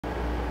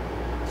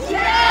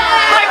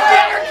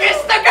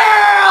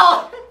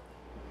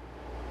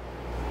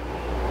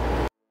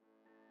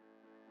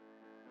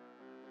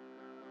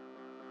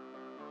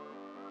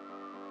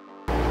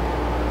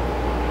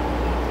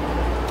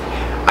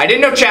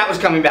didn't know chat was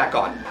coming back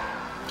on.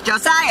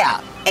 Josiah,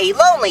 a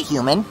lonely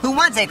human who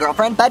wants a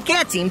girlfriend but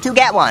can't seem to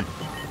get one.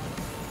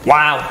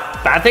 Wow,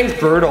 that thing's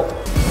brutal.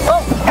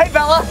 Oh, hey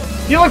Bella,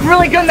 you look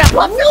really good in that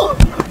love suit.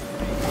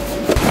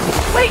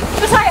 Wait,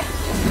 Josiah,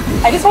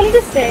 I just wanted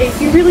to say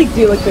you really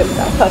do look good in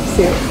that puff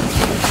suit.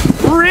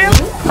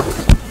 Really?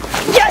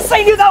 Yes,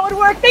 I knew that would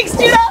work. Thanks,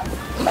 Judah.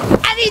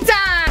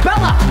 Anytime!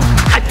 Bella,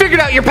 I figured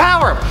out your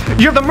power.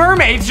 You're the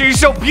mermaid, so you're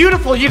so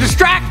beautiful you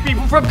distract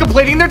people from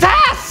completing their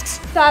tasks.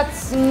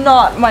 That's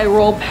not my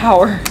role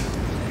power.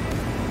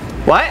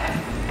 What?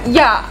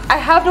 Yeah, I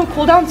have no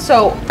cooldown,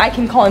 so I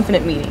can call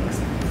infinite meetings.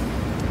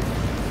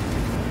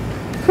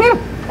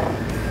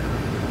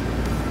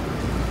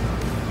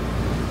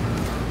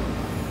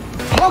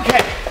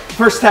 Okay,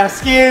 first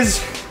task is...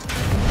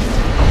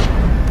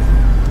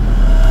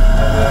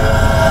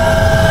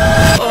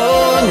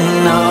 Oh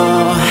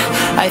no,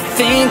 I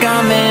think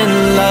I'm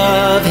in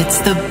love. It's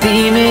the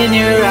beam in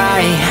your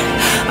eye.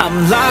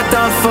 I'm locked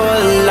on for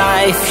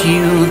life.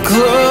 You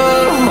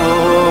glow.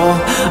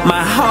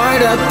 My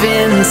heart up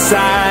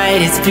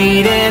inside, it's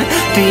beating,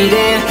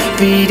 beating,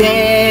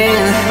 beating.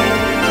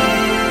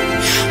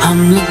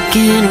 I'm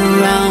looking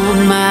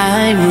around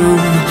my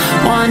room,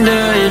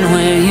 wondering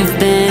where you've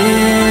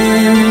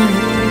been.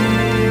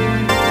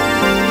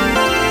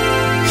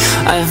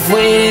 I've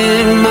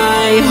waited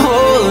my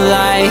whole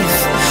life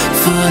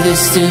for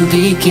this to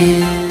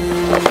begin.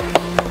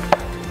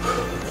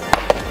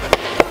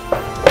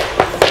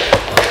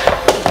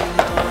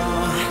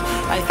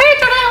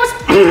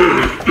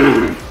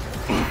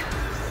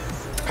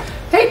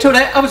 Hey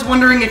Toadette, I was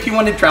wondering if you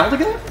wanted to travel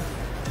together?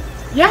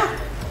 Yeah,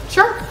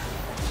 sure.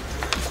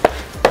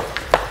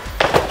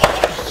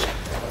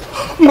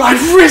 My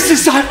wrist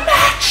is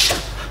unmatched!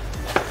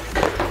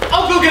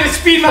 I'll go get a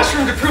speed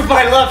mushroom to prove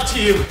my love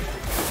to you.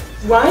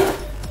 What?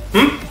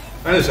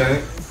 I didn't say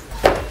anything.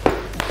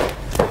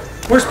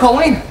 Where's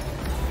Pauline?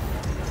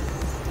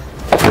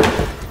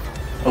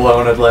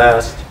 Alone at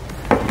last.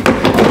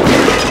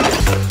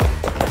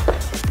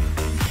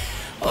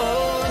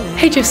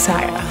 Hey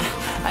Josiah,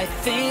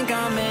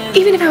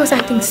 even if I was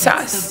acting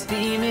sus,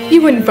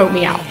 you wouldn't vote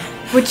me out,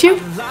 would you?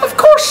 Of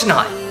course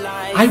not.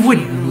 I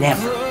would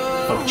never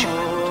vote you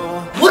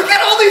out. Look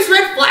at all these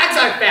red flags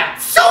I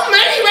found. So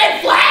many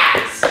red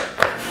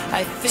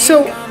flags.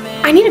 So,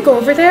 I need to go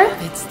over there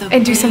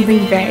and do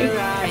something vague.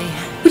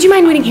 Would you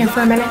mind waiting here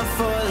for a minute?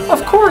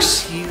 Of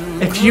course.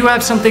 If you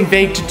have something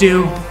vague to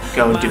do,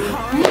 go do it.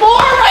 More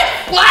red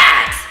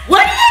flags!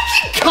 Where do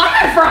they keep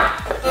coming from?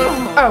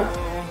 Oh,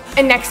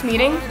 and next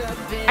meeting,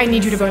 I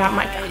need you to vote out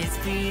Micah.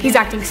 He's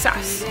acting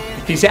sus.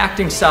 If he's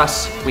acting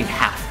sus, we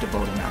have to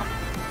vote him out.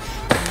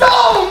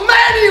 So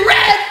many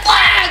red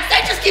flags!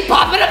 They just keep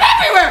popping up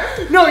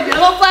everywhere! No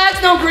yellow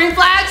flags, no green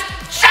flags,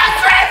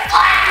 just red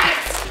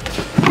flags!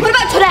 What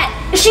about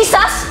Toadette? Is she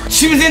sus?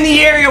 She was in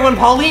the area when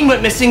Pauline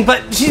went missing,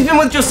 but she's been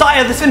with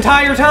Josiah this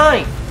entire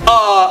time.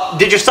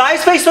 Did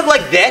Josiah's face look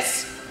like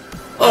this?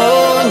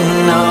 Oh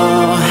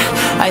no,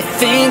 I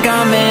think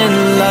I'm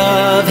in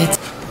love. It's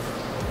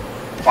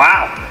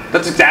Wow,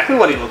 that's exactly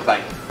what he looked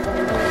like.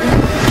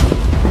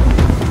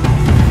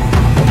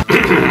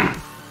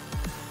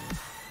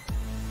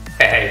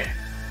 Hey.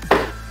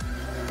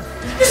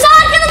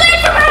 Josiah, get away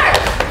from her!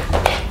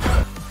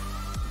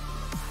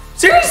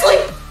 Seriously?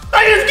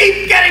 I just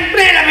keep getting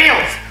banana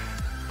meals!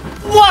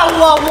 Whoa,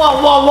 whoa,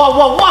 whoa, whoa, whoa,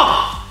 whoa,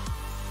 whoa!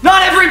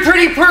 Not every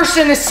pretty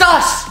person is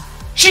sus!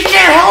 She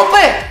can't help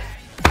it!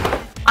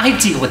 I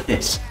deal with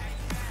this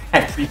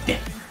every day.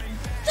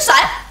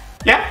 Josiah,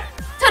 Yeah?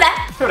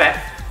 Toadette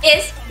Toadette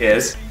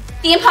is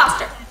the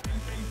imposter.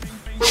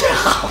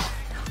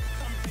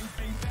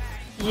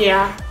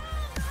 Yeah.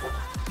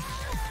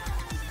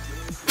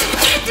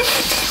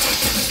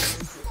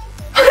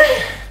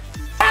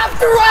 Have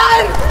to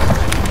run!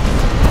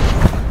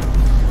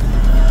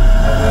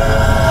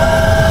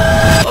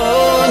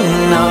 oh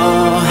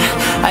no,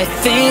 I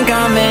think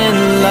I'm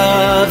in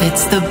love.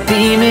 It's the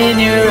beam in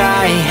your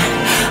eye.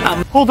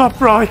 Hold up,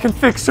 bro, I can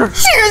fix her.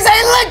 She was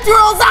a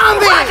literal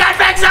zombie! I can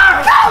fix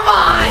her! Come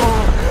on!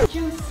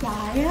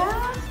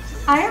 Josiah?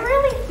 I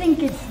really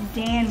think it's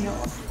Daniel.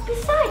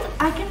 Besides,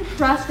 I can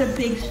trust a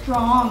big,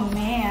 strong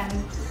man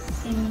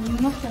in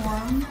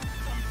uniform.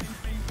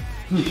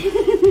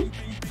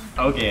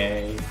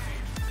 Okay.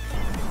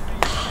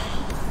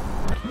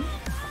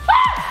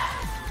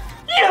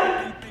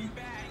 You!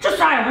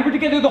 Josiah, we were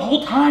together the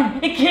whole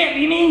time. It can't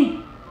be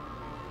me.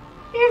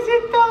 Is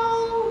it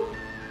though?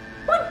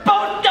 We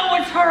both know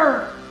it's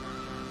her.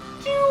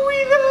 Do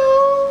we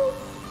though?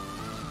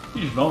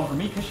 You just voting for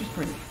me because she's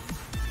pretty.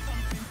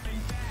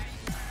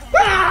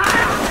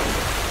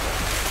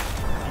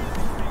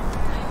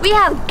 We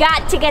have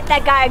got to get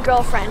that guy a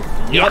girlfriend.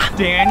 Yep,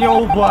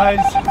 Daniel was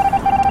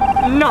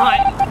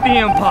not the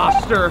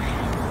imposter.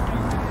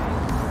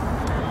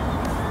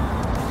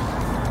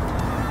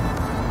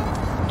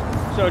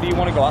 So do you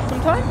want to go out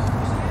sometime?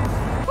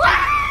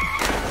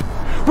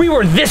 We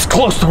were this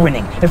close to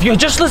winning. If you had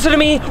just listened to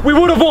me, we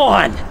would have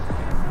won.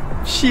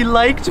 She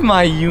liked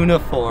my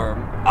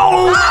uniform.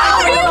 Oh!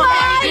 Oh, you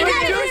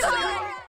lied!